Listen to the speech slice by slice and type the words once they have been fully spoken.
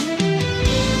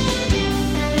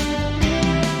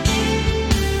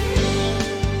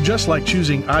just like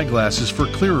choosing eyeglasses for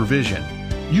clearer vision.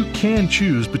 You can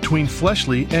choose between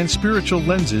fleshly and spiritual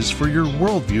lenses for your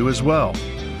worldview as well.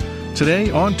 Today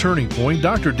on Turning Point,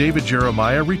 Dr. David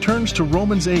Jeremiah returns to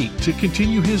Romans 8 to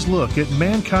continue his look at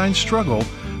mankind's struggle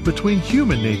between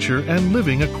human nature and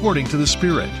living according to the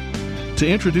Spirit. To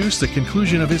introduce the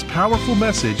conclusion of his powerful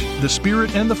message, The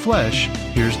Spirit and the Flesh,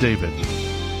 here's David.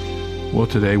 Well,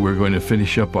 today we're going to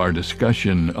finish up our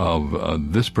discussion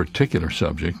of this particular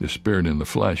subject, the Spirit and the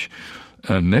Flesh.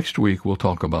 Next week we'll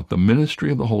talk about the ministry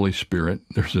of the Holy Spirit.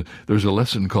 There's a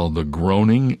lesson called the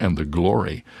groaning and the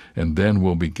glory, and then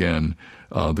we'll begin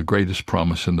the greatest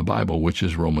promise in the Bible, which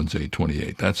is Romans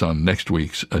 8:28. That's on next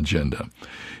week's agenda.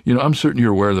 You know, I'm certain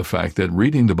you're aware of the fact that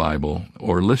reading the Bible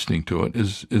or listening to it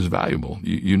is valuable.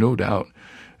 You no doubt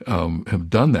have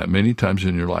done that many times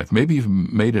in your life. Maybe you've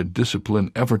made a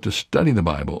disciplined effort to study the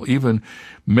Bible, even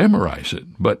memorize it.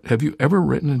 But have you ever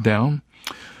written it down?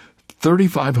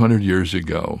 3,500 years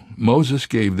ago, Moses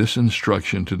gave this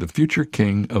instruction to the future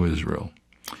king of Israel.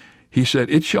 He said,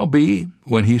 "It shall be,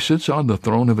 when he sits on the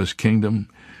throne of his kingdom,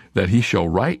 that he shall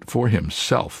write for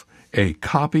himself a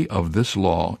copy of this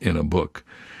law in a book."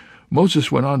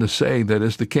 Moses went on to say that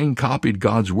as the king copied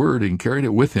God's word and carried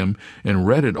it with him and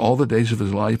read it all the days of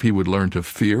his life, he would learn to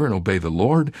fear and obey the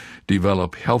Lord,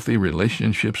 develop healthy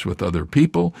relationships with other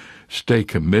people, stay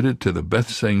committed to the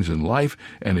best things in life,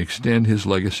 and extend his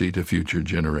legacy to future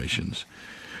generations.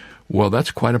 Well,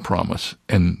 that's quite a promise,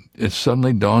 and it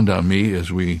suddenly dawned on me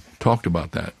as we talked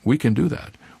about that. We can do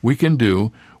that. We can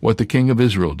do what the king of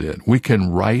Israel did. We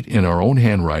can write in our own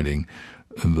handwriting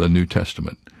the New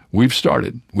Testament. We've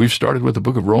started with the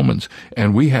book of Romans,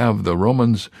 and we have the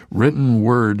Romans written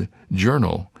word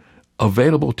journal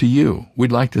available to you.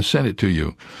 We'd like to send it to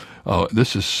you.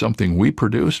 This is something we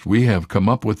produced. We have come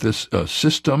up with this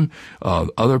system.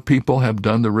 Other people have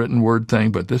done the written word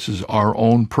thing, but this is our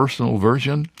own personal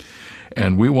version.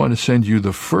 And we want to send you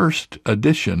the first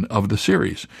edition of the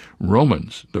series,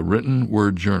 Romans, the Written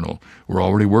Word Journal. We're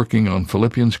already working on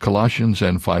Philippians, Colossians,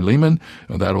 and Philemon.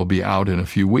 That'll be out in a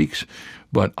few weeks.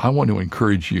 But I want to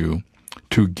encourage you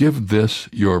to give this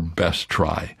your best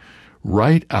try.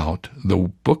 Write out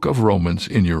the book of Romans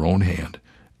in your own hand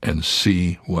and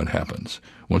see what happens.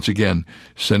 Once again,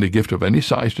 send a gift of any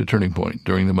size to Turning Point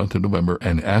during the month of November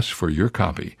and ask for your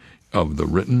copy of the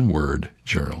Written Word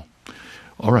Journal.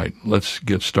 All right, let's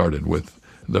get started with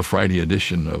the Friday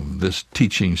edition of this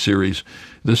teaching series,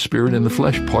 The Spirit and the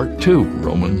Flesh, Part 2,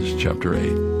 Romans chapter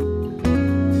 8.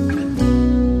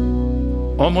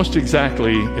 Almost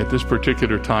exactly at this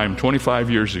particular time, 25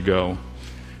 years ago,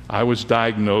 I was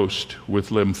diagnosed with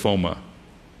lymphoma,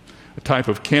 a type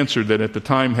of cancer that at the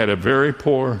time had a very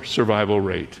poor survival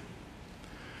rate.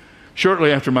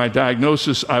 Shortly after my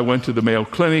diagnosis, I went to the Mayo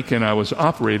Clinic and I was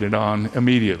operated on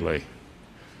immediately.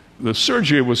 The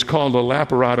surgery was called a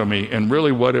laparotomy, and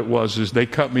really what it was is they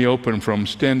cut me open from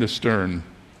stem to stern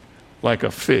like a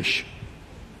fish.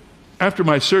 After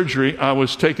my surgery, I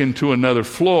was taken to another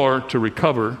floor to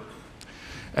recover,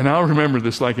 and I'll remember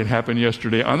this like it happened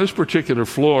yesterday. On this particular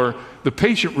floor, the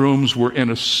patient rooms were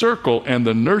in a circle, and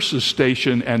the nurses'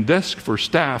 station and desk for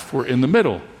staff were in the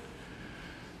middle.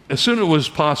 As soon as it was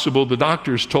possible, the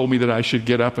doctors told me that I should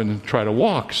get up and try to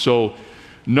walk. So,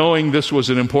 knowing this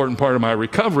was an important part of my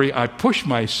recovery, I pushed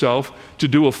myself to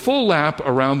do a full lap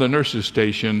around the nurses'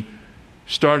 station,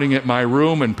 starting at my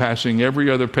room and passing every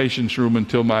other patient's room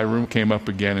until my room came up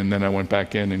again, and then I went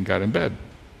back in and got in bed.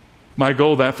 My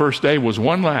goal that first day was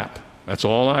one lap. That's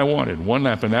all I wanted, one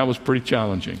lap, and that was pretty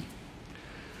challenging.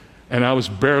 And I was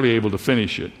barely able to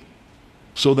finish it.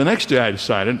 So the next day I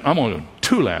decided, I'm going to do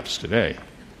 2 laps today.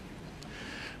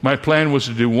 My plan was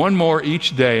to do one more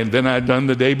each day, and then I'd done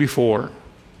the day before.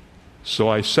 So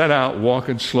I set out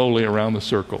walking slowly around the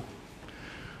circle.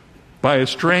 By a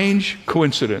strange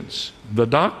coincidence, the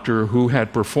doctor who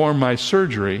had performed my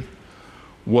surgery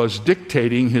was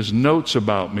dictating his notes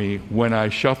about me when I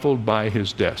shuffled by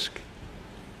his desk.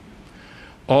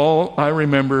 All I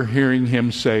remember hearing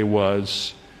him say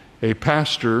was, "A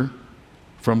pastor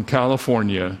from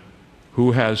California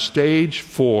who has stage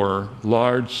 4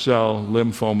 large cell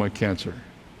lymphoma cancer."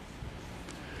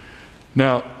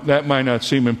 Now, that might not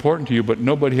seem important to you, but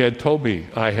nobody had told me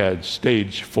I had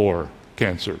stage 4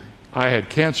 cancer. I had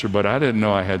cancer, but I didn't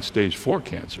know I had stage 4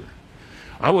 cancer.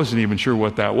 I wasn't even sure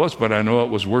what that was, but I know it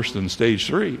was worse than stage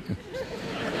 3.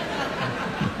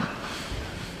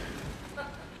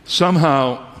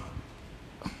 Somehow,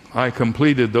 I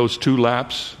completed those 2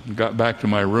 laps and got back to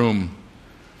my room.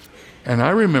 And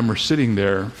I remember sitting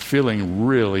there feeling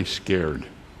really scared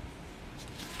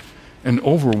and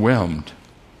overwhelmed.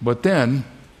 But then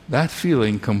that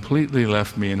feeling completely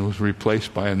left me and was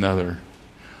replaced by another.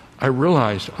 I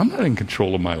realized I'm not in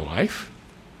control of my life.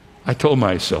 I told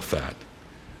myself that.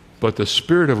 But the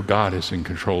Spirit of God is in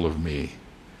control of me.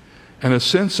 And a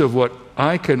sense of what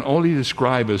I can only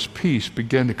describe as peace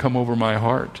began to come over my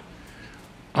heart.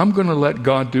 I'm going to let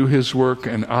God do His work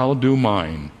and I'll do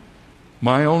mine.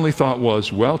 My only thought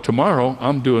was, well, tomorrow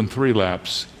I'm doing 3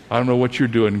 laps. I don't know what you're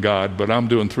doing, God, but I'm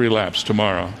doing 3 laps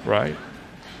tomorrow, right?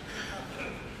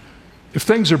 If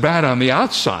things are bad on the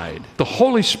outside, the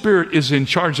Holy Spirit is in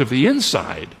charge of the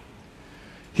inside.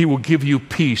 He will give you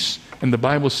peace. And the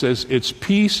Bible says it's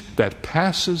peace that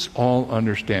passes all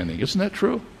understanding. Isn't that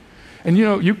true? And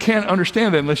you can't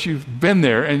understand that unless you've been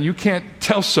there, and you can't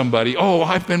tell somebody, oh,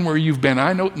 I've been where you've been.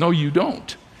 I know. No, you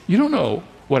don't. You don't know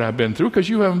what I've been through because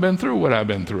you haven't been through what I've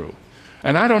been through.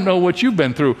 And I don't know what you've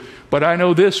been through, but I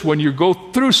know this: when you go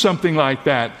through something like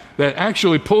that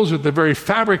actually pulls at the very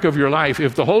fabric of your life,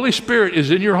 if the Holy Spirit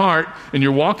is in your heart and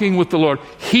you're walking with the Lord,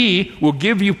 He will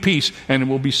give you peace, and it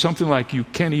will be something like you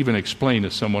can't even explain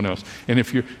to someone else. And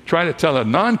if you try to tell a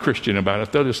non-Christian about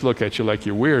it, they'll just look at you like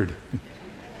you're weird.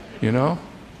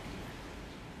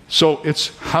 So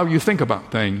it's how you think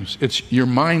about things. It's your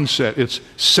mindset. It's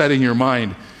setting your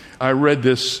mind. I read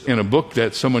this in a book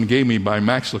that someone gave me by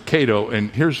Max Lucado,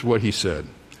 and here's what he said.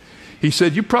 He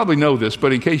said, you probably know this,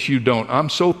 but in case you don't, I'm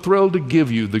so thrilled to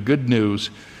give you the good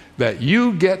news that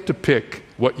you get to pick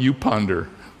what you ponder.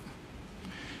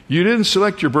 You didn't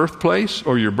select your birthplace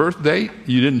or your birth date.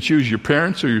 You didn't choose your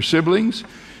parents or your siblings.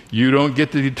 You don't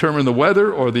get to determine the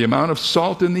weather or the amount of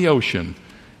salt in the ocean.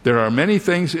 There are many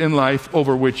things in life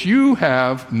over which you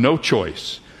have no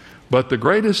choice. But the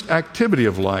greatest activity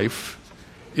of life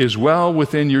is well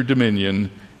within your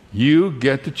dominion. You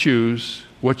get to choose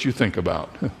what you think about.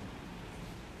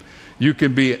 You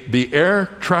can be the air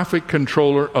traffic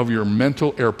controller of your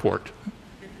mental airport.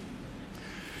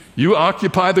 You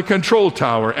occupy the control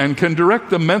tower and can direct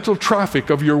the mental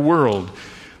traffic of your world.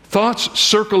 Thoughts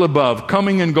circle above,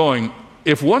 coming and going.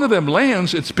 If one of them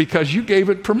lands, it's because you gave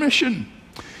it permission.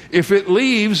 If it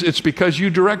leaves, it's because you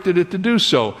directed it to do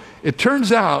so. It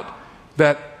turns out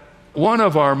that one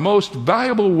of our most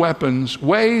valuable weapons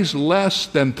weighs less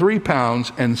than 3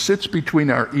 pounds and sits between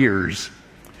our ears.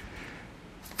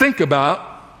 Think about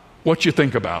what you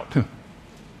think about.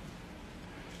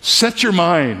 Set your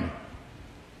mind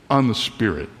on the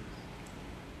Spirit.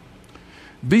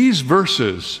 These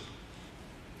verses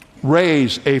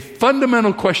raise a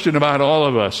fundamental question about all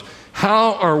of us.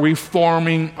 How are we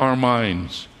forming our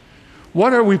minds?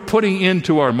 What are we putting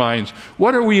into our minds?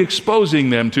 What are we exposing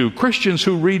them to? Christians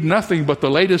who read nothing but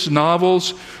the latest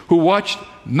novels, who watch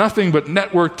nothing but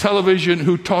network television,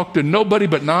 who talk to nobody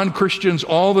but non-Christians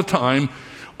all the time.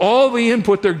 All the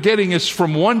input they're getting is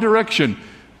from one direction.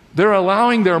 They're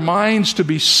allowing their minds to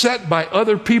be set by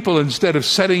other people instead of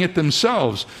setting it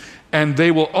themselves. And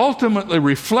they will ultimately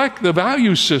reflect the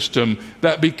value system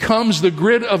that becomes the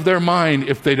grid of their mind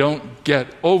if they don't get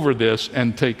over this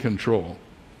and take control.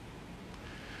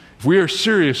 If we are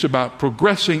serious about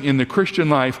progressing in the Christian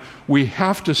life, we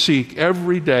have to seek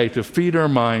every day to feed our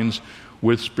minds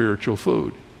with spiritual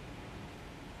food.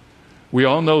 We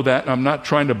all know that. I'm not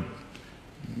trying to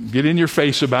get in your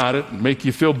face about it and make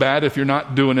you feel bad if you're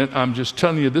not doing it. I'm just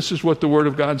telling you, this is what the Word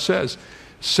of God says.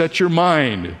 Set your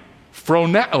mind.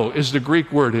 Phroneo is the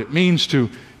Greek word. It means to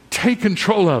take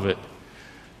control of it.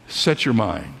 Set your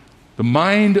mind. The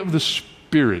mind of the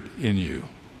Spirit in you.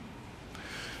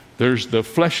 There's the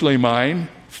fleshly mind,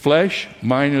 flesh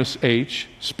minus H,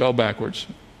 spelled backwards,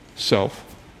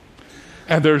 self.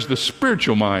 And there's the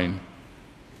spiritual mind,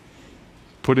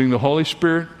 putting the Holy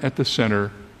Spirit at the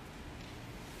center,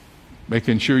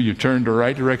 making sure you turn the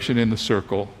right direction in the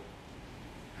circle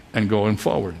and going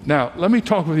forward. Now, let me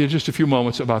talk with you just a few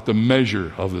moments about the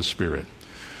measure of the Spirit.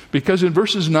 Because in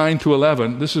verses 9 to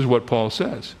 11, this is what Paul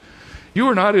says. You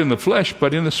are not in the flesh,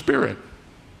 but in the Spirit,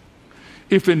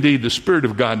 if indeed the Spirit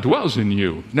of God dwells in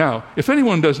you. Now, if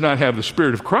anyone does not have the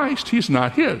Spirit of Christ, he's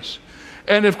not his.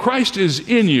 And if Christ is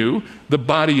in you, the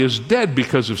body is dead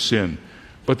because of sin,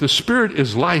 but the Spirit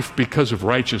is life because of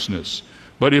righteousness.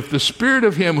 But if the Spirit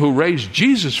of him who raised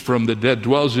Jesus from the dead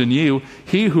dwells in you,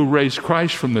 he who raised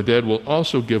Christ from the dead will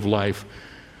also give life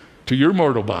to your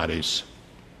mortal bodies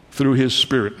through his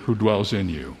Spirit who dwells in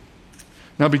you.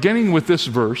 Now, beginning with this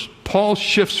verse, Paul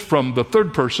shifts from the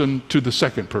third person to the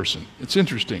second person. It's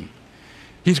interesting.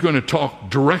 He's going to talk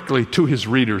directly to his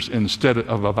readers instead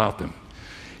of about them.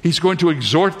 He's going to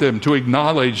exhort them to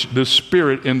acknowledge the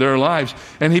Spirit in their lives.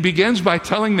 And he begins by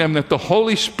telling them that the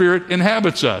Holy Spirit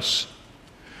inhabits us.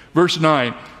 Verse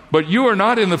 9, but you are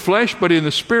not in the flesh, but in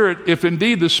the Spirit, if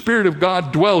indeed the Spirit of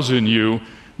God dwells in you.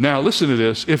 Now, listen to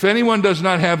this. If anyone does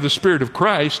not have the Spirit of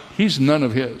Christ, he's none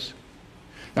of his.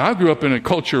 Now, I grew up in a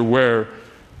culture where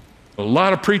a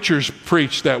lot of preachers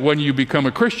preach that when you become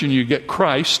a Christian, you get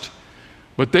Christ,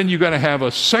 but then you got to have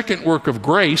a second work of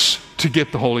grace to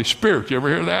get the Holy Spirit. You ever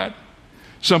hear that?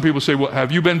 Some people say, well,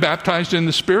 have you been baptized in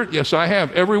the Spirit? Yes, I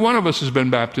have. Every one of us has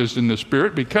been baptized in the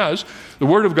Spirit, because the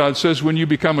Word of God says when you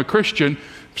become a Christian,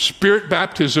 Spirit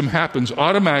baptism happens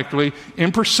automatically,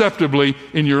 imperceptibly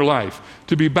in your life.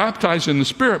 To be baptized in the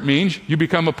Spirit means you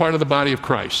become a part of the body of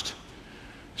Christ.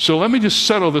 So let me just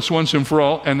settle this once and for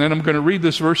all, and then I'm going to read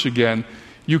this verse again.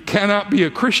 You cannot be a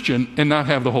Christian and not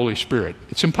have the Holy Spirit.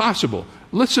 It's impossible.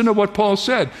 Listen to what Paul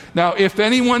said. Now, if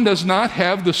anyone does not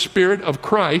have the Spirit of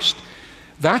Christ,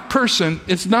 that person,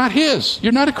 it's not his.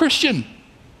 You're not a Christian.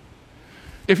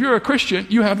 If you're a Christian,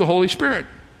 you have the Holy Spirit.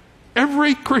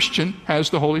 Every Christian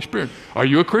has the Holy Spirit. Are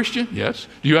you a Christian? Yes.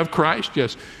 Do you have Christ?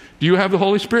 Yes. Do you have the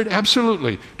Holy Spirit?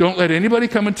 Absolutely. Don't let anybody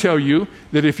come and tell you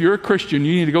that if you're a Christian,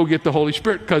 you need to go get the Holy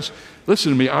Spirit. Because,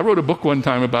 listen to me, I wrote a book one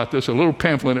time about this, a little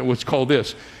pamphlet. It was called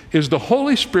this: Is the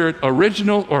Holy Spirit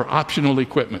original or optional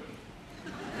equipment?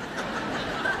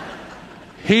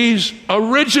 He's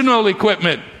original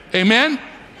equipment. Amen?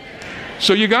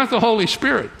 So you got the Holy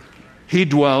Spirit. He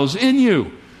dwells in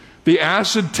you. The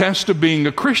acid test of being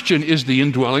a Christian is the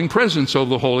indwelling presence of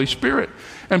the Holy Spirit.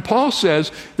 And Paul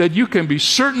says that you can be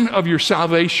certain of your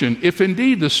salvation if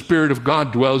indeed the Spirit of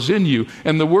God dwells in you.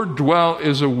 And the word dwell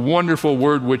is a wonderful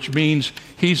word which means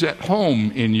he's at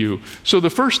home in you. So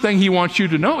the first thing he wants you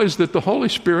to know is that the Holy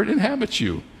Spirit inhabits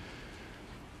you.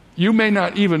 You may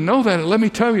not even know that. Let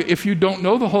me tell you, if you don't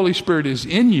know the Holy Spirit is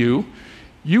in you,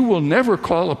 you will never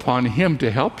call upon him to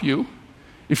help you.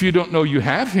 If you don't know you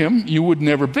have him, you would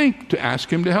never think to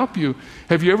ask him to help you.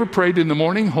 Have you ever prayed in the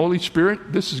morning, Holy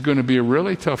Spirit, this is going to be a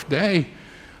really tough day.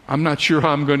 I'm not sure how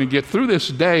I'm going to get through this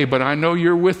day, but I know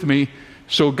you're with me.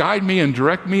 So guide me and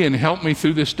direct me and help me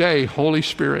through this day. Holy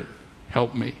Spirit,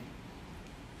 help me.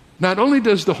 Not only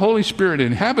does the Holy Spirit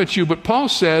inhabit you, but Paul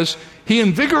says he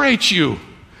invigorates you.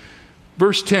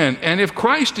 Verse 10, and if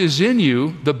Christ is in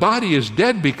you, the body is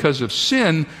dead because of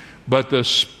sin, but the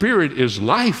Spirit is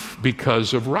life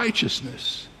because of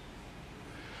righteousness.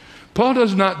 Paul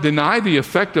does not deny the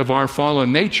effect of our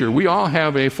fallen nature. We all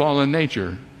have a fallen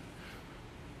nature.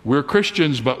 We're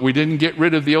Christians, but we didn't get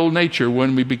rid of the old nature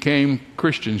when we became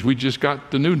Christians. We just got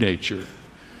the new nature.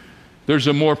 There's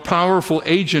a more powerful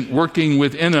agent working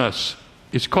within us.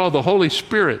 It's called the Holy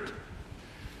Spirit.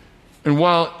 And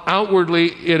while outwardly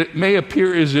it may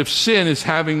appear as if sin is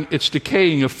having its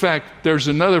decaying effect, there's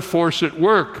another force at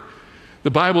work. The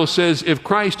Bible says if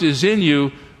Christ is in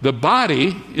you, the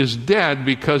body is dead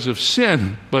because of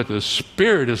sin, but the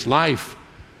Spirit is life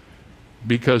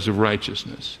because of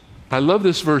righteousness. I love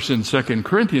this verse in 2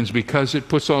 Corinthians because it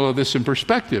puts all of this in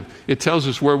perspective. It tells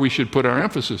us where we should put our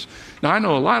emphasis. Now, I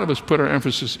know a lot of us put our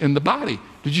emphasis in the body.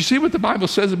 Did you see what the Bible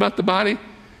says about the body?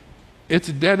 It's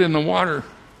dead in the water.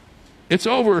 It's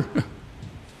over.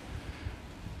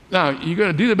 Now, you're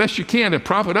going to do the best you can to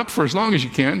prop it up for as long as you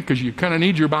can, because you kind of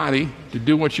need your body to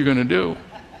do what you're going to do.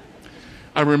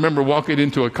 I remember walking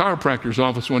into a chiropractor's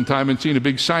office one time and seeing a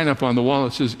big sign up on the wall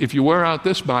that says, if you wear out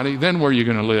this body, then where are you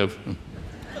going to live?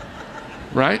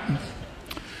 Right?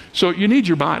 So you need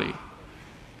your body.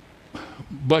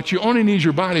 But you only need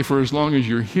your body for as long as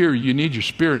you're here. You need your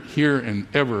spirit here and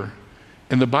ever.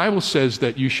 And the Bible says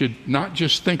that you should not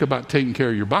just think about taking care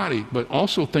of your body, but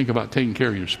also think about taking care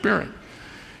of your spirit.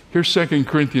 Here's 2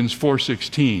 Corinthians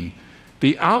 4:16.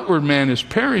 The outward man is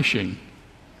perishing,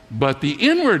 but the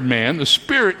inward man, the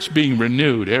spirit's being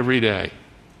renewed every day.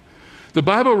 The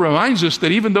Bible reminds us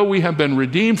that even though we have been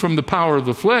redeemed from the power of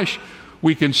the flesh,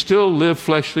 we can still live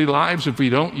fleshly lives if we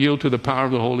don't yield to the power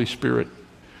of the Holy Spirit.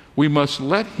 We must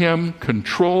let him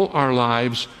control our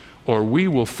lives, or we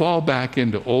will fall back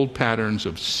into old patterns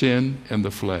of sin and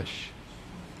the flesh.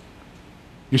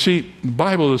 You see, the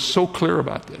Bible is so clear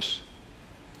about this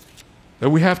that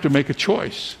we have to make a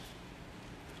choice.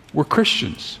 We're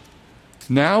Christians.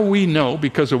 Now we know,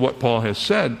 because of what Paul has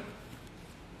said,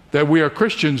 that we are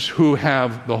Christians who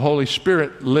have the Holy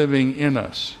Spirit living in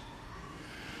us.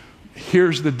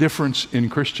 Here's the difference in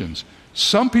Christians.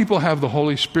 Some people have the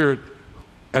Holy Spirit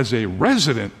as a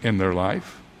resident in their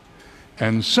life,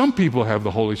 and some people have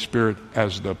the Holy Spirit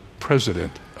as the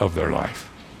president of their life.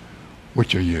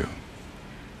 Which are you?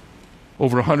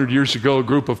 Over 100 years ago, a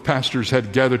group of pastors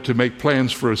had gathered to make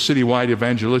plans for a citywide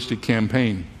evangelistic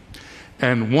campaign.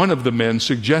 And one of the men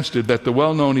suggested that the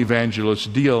well-known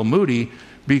evangelist D.L. Moody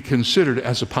be considered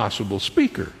as a possible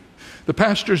speaker. The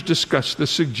pastors discussed the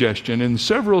suggestion, and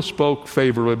several spoke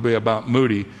favorably about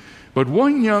Moody, But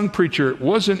one young preacher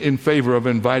wasn't in favor of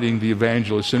inviting the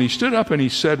evangelist, and he stood up and he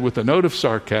said with a note of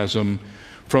sarcasm,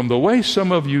 "From the way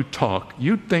some of you talk,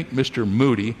 you'd think Mr.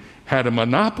 Moody had a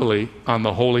monopoly on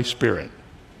the Holy Spirit."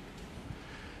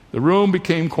 The room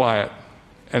became quiet,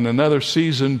 and another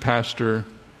seasoned pastor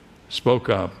spoke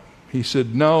up. He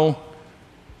said, "No,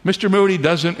 Mr. Moody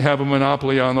doesn't have a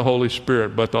monopoly on the Holy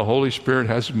Spirit, but the Holy Spirit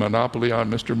has a monopoly on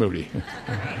Mr. Moody."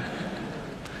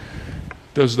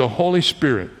 Does the Holy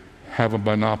Spirit have a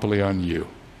monopoly on you?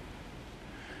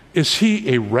 Is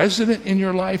he a resident in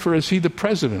your life, or is he the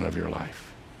president of your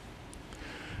life?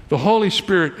 The Holy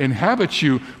Spirit inhabits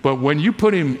you, but when you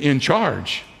put him in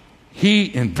charge,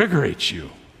 he invigorates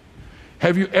you.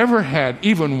 Have you ever had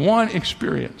even one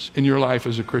experience in your life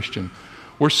as a Christian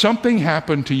where something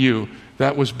happened to you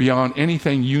that was beyond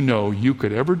anything you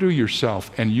could ever do yourself,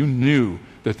 and you knew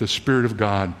that the Spirit of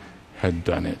God had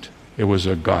done it? It was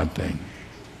a God thing.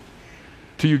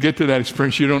 Till you get to that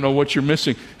experience, you don't know what you're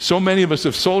missing. So many of us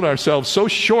have sold ourselves so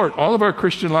short all of our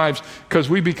Christian lives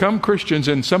because we become Christians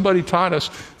and somebody taught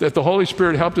us that the Holy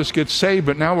Spirit helped us get saved,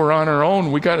 but now we're on our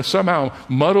own. We got to somehow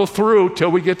muddle through till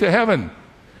we get to heaven.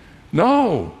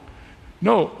 No.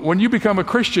 When you become a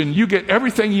Christian, you get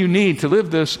everything you need to live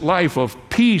this life of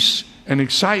peace and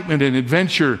excitement and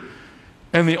adventure.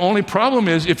 And the only problem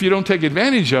is, if you don't take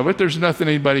advantage of it, there's nothing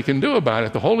anybody can do about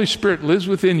it. The Holy Spirit lives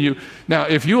within you. Now,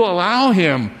 if you allow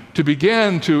him to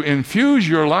begin to infuse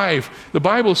your life, the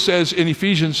Bible says in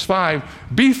Ephesians 5,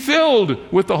 be filled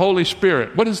with the Holy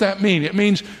Spirit. What does that mean? It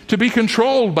means to be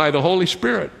controlled by the Holy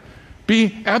Spirit.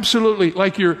 Be absolutely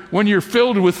like when you're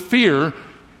filled with fear,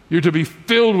 you're to be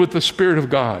filled with the Spirit of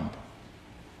God.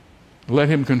 Let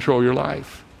him control your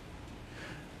life.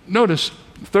 Notice,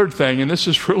 third thing, and this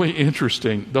is really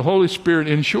interesting, the Holy Spirit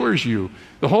insures you.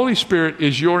 The Holy Spirit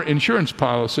is your insurance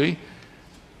policy,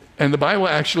 and the Bible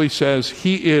actually says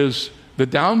he is the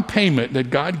down payment that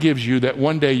God gives you that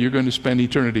one day you're going to spend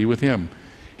eternity with him.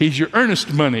 He's your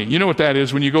earnest money. You know what that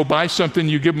is? When you go buy something,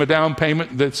 you give him a down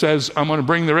payment that says, I'm going to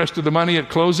bring the rest of the money at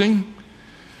closing.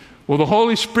 Well, the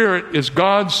Holy Spirit is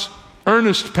God's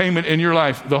earnest payment in your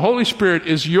life. The Holy Spirit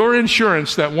is your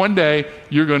insurance that one day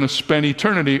you're going to spend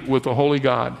eternity with the Holy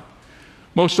God.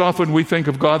 Most often we think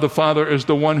of God the Father as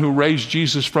the one who raised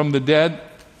Jesus from the dead.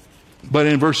 But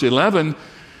in verse 11,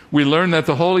 we learn that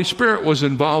the Holy Spirit was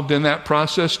involved in that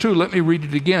process too. Let me read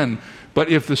it again. But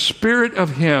if the Spirit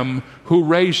of him who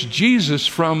raised Jesus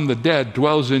from the dead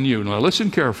dwells in you. Now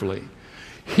listen carefully.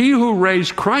 He who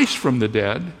raised Christ from the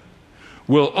dead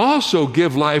will also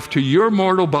give life to your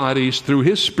mortal bodies through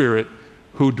his Spirit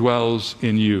who dwells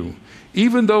in you.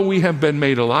 Even though we have been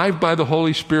made alive by the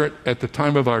Holy Spirit at the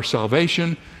time of our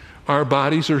salvation, our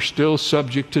bodies are still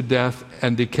subject to death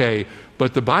and decay.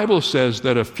 But the Bible says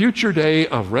that a future day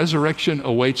of resurrection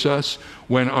awaits us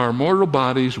when our mortal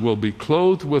bodies will be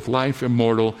clothed with life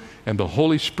immortal, and the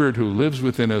Holy Spirit who lives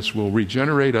within us will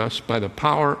regenerate us by the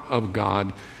power of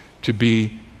God to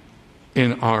be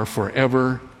in our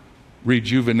forever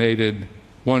rejuvenated,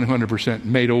 100%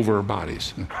 made over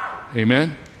bodies.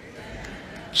 Amen?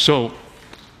 So,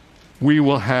 we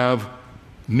will have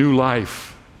new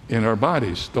life in our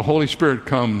bodies. The Holy Spirit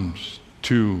comes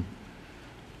to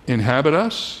inhabit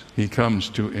us, he comes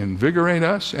to invigorate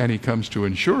us, and he comes to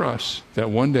ensure us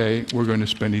that one day we're going to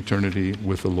spend eternity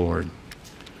with the Lord.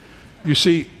 You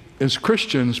see, as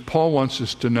Christians, Paul wants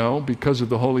us to know, because of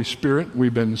the Holy Spirit,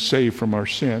 we've been saved from our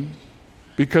sin.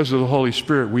 Because of the Holy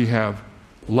Spirit, we have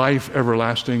life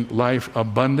everlasting, life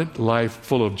abundant, life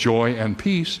full of joy and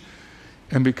peace.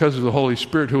 And because of the Holy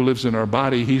Spirit who lives in our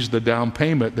body, he's the down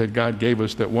payment that God gave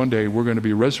us that one day we're going to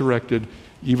be resurrected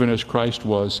even as Christ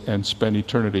was and spend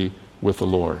eternity with the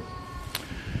Lord.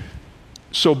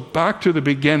 So back to the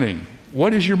beginning.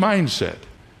 What is your mindset?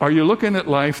 Are you looking at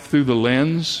life through the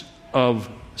lens of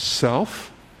self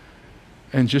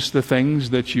and just the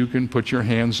things that you can put your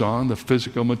hands on, the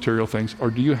physical, material things,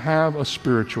 or do you have a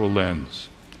spiritual lens?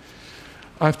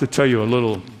 I have to tell you a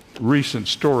little recent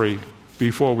story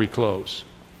before we close.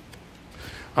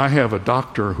 I have a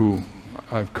doctor who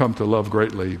I've come to love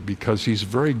greatly because he's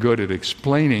very good at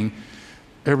explaining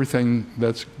everything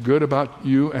that's good about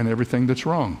you and everything that's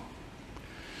wrong.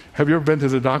 Have you ever been to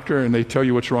the doctor and they tell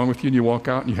you what's wrong with you and you walk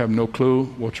out and you have no clue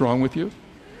what's wrong with you?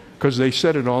 Because they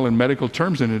said it all in medical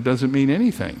terms and it doesn't mean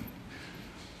anything.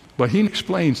 But he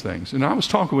explains things. And I was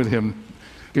talking with him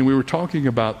and we were talking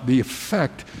about the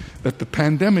effect that the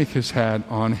pandemic has had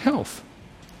on health.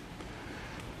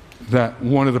 That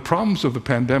one of the problems of the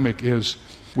pandemic is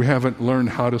we haven't learned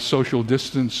how to social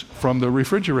distance from the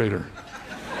refrigerator.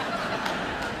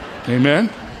 Amen?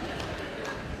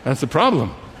 That's the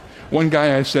problem. One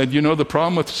guy, I said, the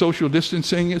problem with social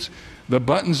distancing is the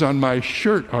buttons on my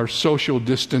shirt are social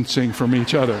distancing from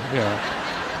each other.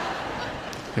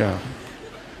 Yeah.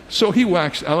 So he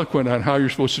waxed eloquent on how you're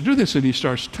supposed to do this, and he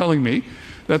starts telling me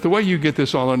that the way you get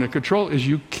this all under control is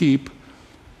you keep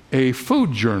a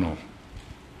food journal.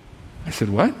 I said,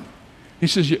 what? He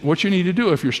says, what you need to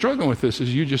do if you're struggling with this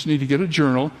is you just need to get a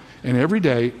journal, and every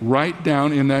day write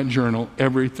down in that journal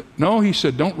everything. No, he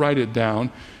said, don't write it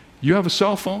down. You have a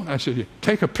cell phone? I said,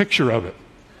 take a picture of it.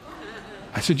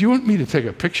 I said, you want me to take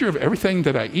a picture of everything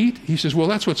that I eat? He says, well,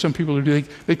 that's what some people do.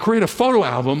 They create a photo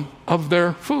album of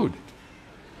their food.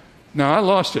 Now, I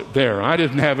lost it there. I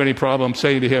didn't have any problem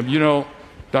saying to him,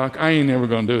 Doc, I ain't never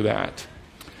going to do that.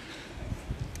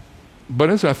 But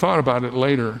as I thought about it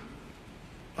later,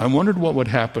 I wondered what would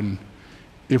happen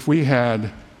if we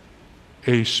had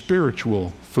a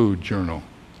spiritual food journal.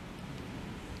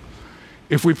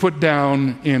 If we put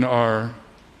down in our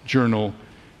journal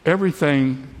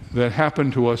everything that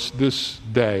happened to us this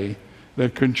day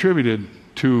that contributed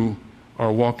to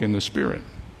our walk in the Spirit.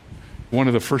 One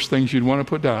of the first things you'd want to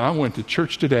put down, I went to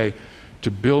church today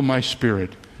to build my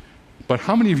spirit. But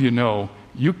how many of you know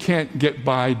you can't get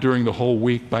by during the whole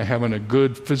week by having a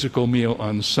good physical meal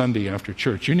on Sunday after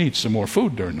church? You need some more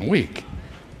food during the week.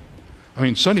 I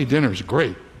mean, Sunday dinner is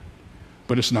great,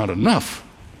 but it's not enough.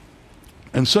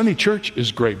 And Sunday church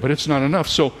is great, but it's not enough.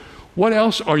 So what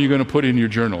else are you going to put in your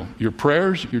journal? Your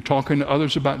prayers, you're talking to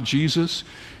others about Jesus,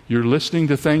 you're listening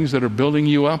to things that are building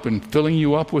you up and filling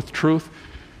you up with truth.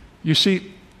 You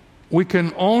see, we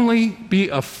can only be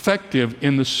effective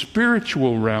in the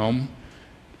spiritual realm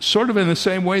sort of in the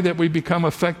same way that we become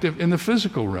effective in the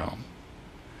physical realm.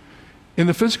 In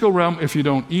the physical realm, if you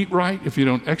don't eat right, if you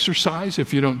don't exercise,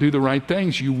 if you don't do the right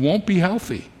things, you won't be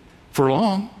healthy for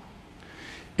long.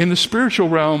 In the spiritual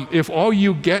realm, if all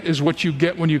you get is what you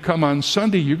get when you come on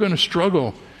Sunday, you're going to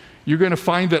struggle. You're going to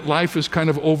find that life is kind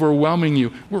of overwhelming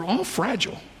you. We're all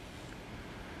fragile.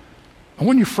 And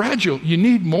when you're fragile, you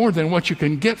need more than what you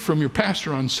can get from your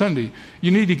pastor on Sunday. You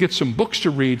need to get some books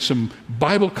to read, some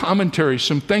Bible commentaries,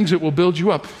 some things that will build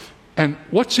you up. And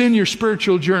what's in your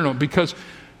spiritual journal? Because,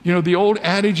 the old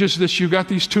adage is this: you got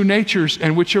these two natures,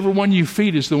 and whichever one you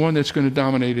feed is the one that's going to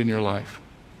dominate in your life.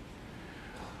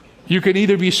 You can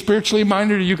either be spiritually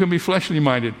minded or you can be fleshly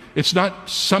minded. It's not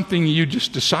something you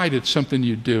just decide, it's something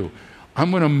you do.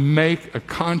 I'm going to make a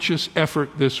conscious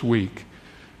effort this week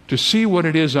to see what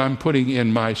it is I'm putting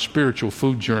in my spiritual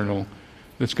food journal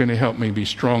that's going to help me be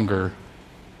stronger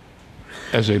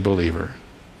as a believer.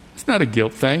 It's not a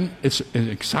guilt thing. It's an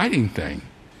exciting thing.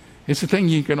 It's a thing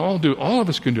you can all do. All of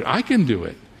us can do it. I can do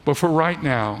it. But for right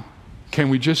now, can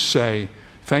we just say,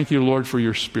 thank you, Lord, for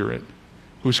your Spirit,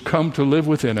 who's come to live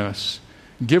within us.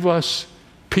 Give us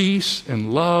peace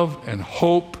and love and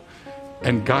hope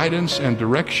and guidance and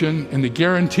direction and the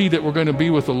guarantee that we're going to be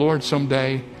with the Lord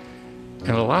someday. And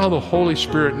allow the Holy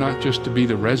Spirit not just to be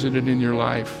the resident in your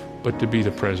life, but to be the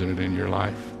president in your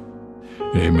life.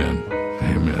 Amen.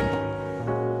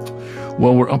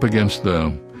 Well, we're up against the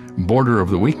border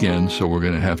of the weekend, so we're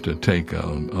going to have to take a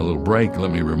little break. Let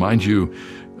me remind you,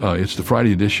 it's the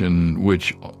Friday edition,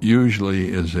 which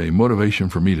usually is a motivation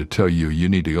for me to tell you you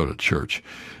need to go to church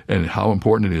and how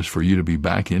important it is for you to be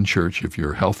back in church if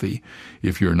you're healthy,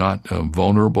 if you're not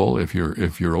vulnerable, if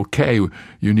you're okay,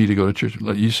 you need to go to church.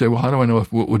 You say, well, how do I know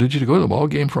did you go to the ball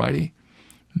game Friday?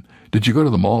 Did you go to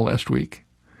the mall last week?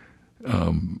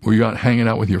 Were you out hanging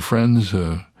out with your friends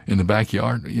in the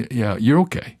backyard? Yeah, you're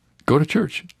okay. Go to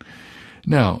church.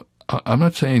 Now, I'm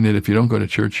not saying that if you don't go to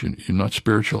church, you're not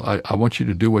spiritual. I want you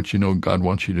to do what you know God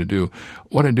wants you to do.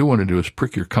 What I do want to do is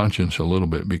prick your conscience a little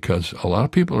bit, because a lot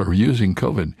of people are using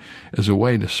COVID as a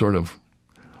way to sort of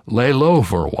lay low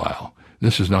for a while.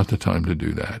 This is not the time to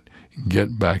do that.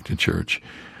 Get back to church.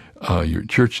 Your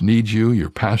church needs you.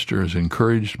 Your pastor is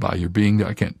encouraged by your being there.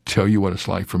 I can't tell you what it's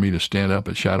like for me to stand up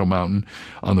at Shadow Mountain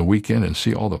on the weekend and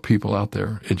see all the people out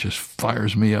there. It just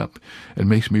fires me up. It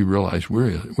makes me realize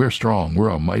we're strong. We're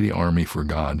a mighty army for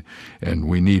God, and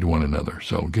we need one another.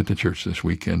 So get to church this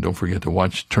weekend. Don't forget to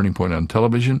watch Turning Point on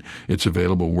television. It's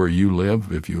available where you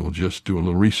live. If you'll just do a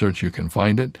little research, you can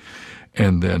find it.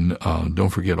 And then don't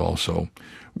forget also,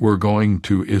 we're going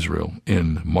to Israel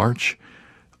in March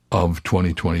of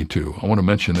 2022. I want to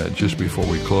mention that just before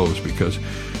we close, because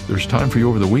there's time for you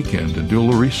over the weekend to do a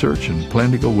little research and plan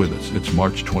to go with us. It's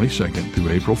March 22nd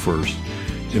through April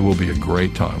 1st. It will be a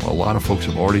great time. A lot of folks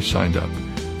have already signed up.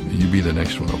 You be the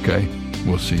next one, okay?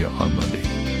 We'll see you on Monday.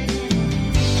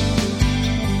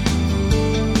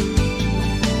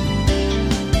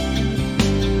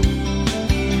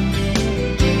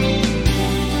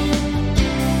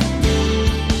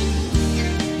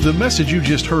 The message you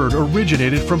just heard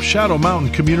originated from Shadow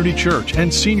Mountain Community Church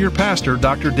and Senior Pastor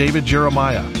Dr. David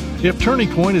Jeremiah. If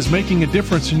Turning Point is making a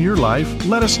difference in your life,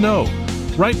 let us know.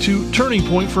 Write to Turning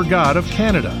Point for God of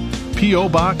Canada, P.O.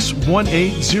 Box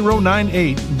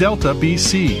 18098, Delta,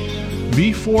 BC,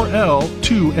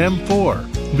 V4L2M4.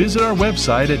 Visit our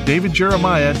website at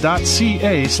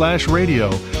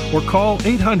davidjeremiah.ca/radio or call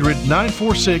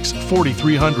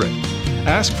 800-946-4300.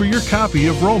 Ask for your copy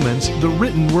of Romans, the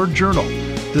Written Word Journal,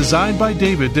 designed by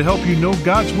David to help you know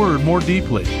God's Word more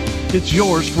deeply. It's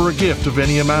yours for a gift of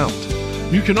any amount.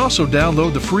 You can also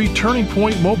download the free Turning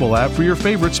Point mobile app for your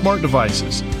favorite smart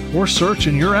devices, or search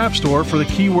in your app store for the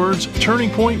keywords Turning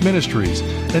Point Ministries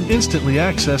and instantly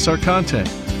access our content.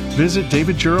 Visit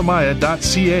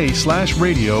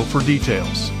davidjeremiah.ca/radio for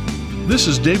details. This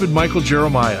is David Michael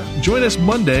Jeremiah. Join us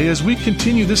Monday as we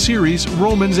continue the series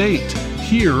Romans 8,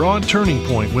 here on Turning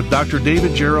Point with Dr.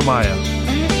 David Jeremiah.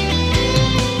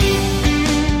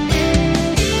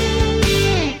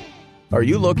 Are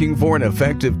you looking for an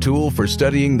effective tool for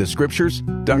studying the Scriptures?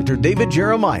 Dr. David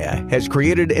Jeremiah has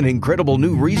created an incredible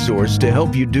new resource to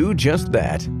help you do just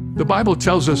that. The Bible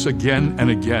tells us again and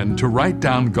again to write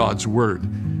down God's Word,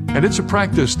 and it's a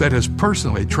practice that has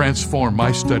personally transformed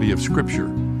my study of Scripture.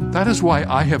 That is why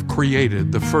I have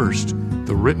created the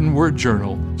Written Word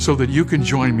Journal, so that you can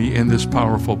join me in this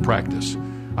powerful practice.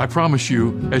 I promise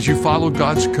you, as you follow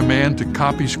God's command to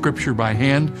copy Scripture by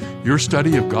hand, your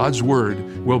study of God's Word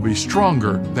will be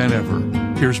stronger than ever.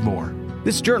 Here's more.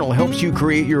 This journal helps you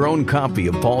create your own copy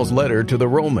of Paul's letter to the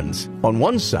Romans. On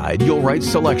one side, you'll write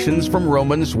selections from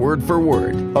Romans word for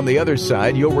word. On the other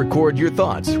side, you'll record your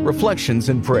thoughts, reflections,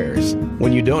 and prayers.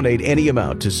 When you donate any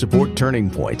amount to support Turning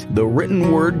Point, the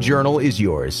Written Word Journal is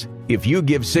yours. If you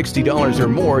give $60 or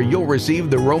more, you'll receive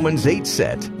the Romans 8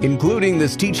 set, including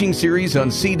this teaching series on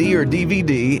CD or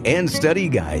DVD and study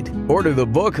guide. Order the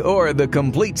book or the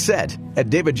complete set at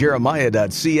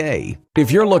davidjeremiah.ca.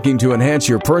 If you're looking to enhance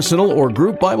your personal or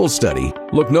group Bible study,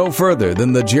 look no further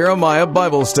than the Jeremiah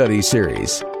Bible Study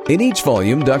Series. In each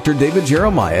volume, Dr. David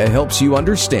Jeremiah helps you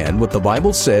understand what the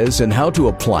Bible says and how to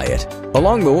apply it.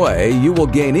 Along the way, you will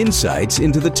gain insights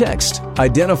into the text,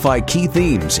 identify key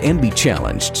themes, and be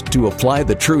challenged to apply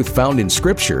the truth found in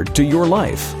Scripture to your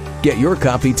life. Get your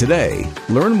copy today.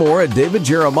 Learn more at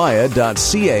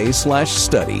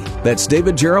davidjeremiah.ca/study. That's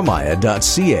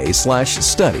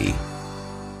davidjeremiah.ca/study.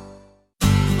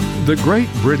 The great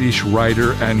British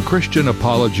writer and Christian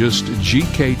apologist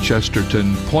G.K.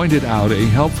 Chesterton pointed out a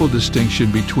helpful distinction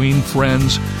between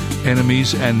friends,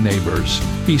 enemies, and neighbors.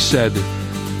 He said,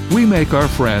 "We make our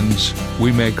friends,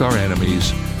 we make our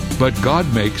enemies, but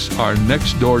God makes our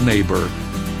next-door neighbor."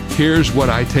 Here's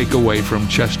what I take away from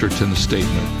Chesterton's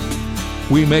statement.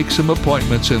 We make some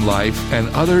appointments in life, and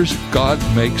others God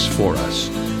makes for us.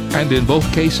 And in both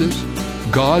cases,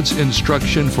 God's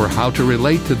instruction for how to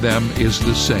relate to them is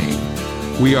the same.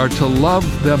 We are to love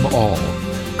them all.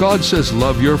 God says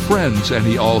love your friends, and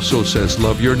He also says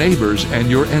love your neighbors and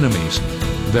your enemies.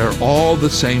 They're all the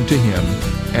same to Him,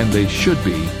 and they should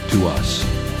be to us.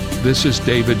 This is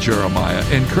David Jeremiah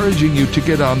encouraging you to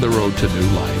get on the road to new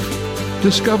life.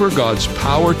 Discover God's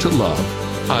power to love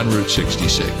on Route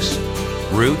 66.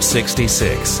 Route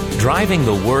 66, driving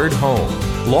the word home.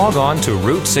 Log on to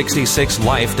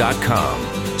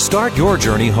Route66Life.com. Start your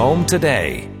journey home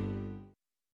today.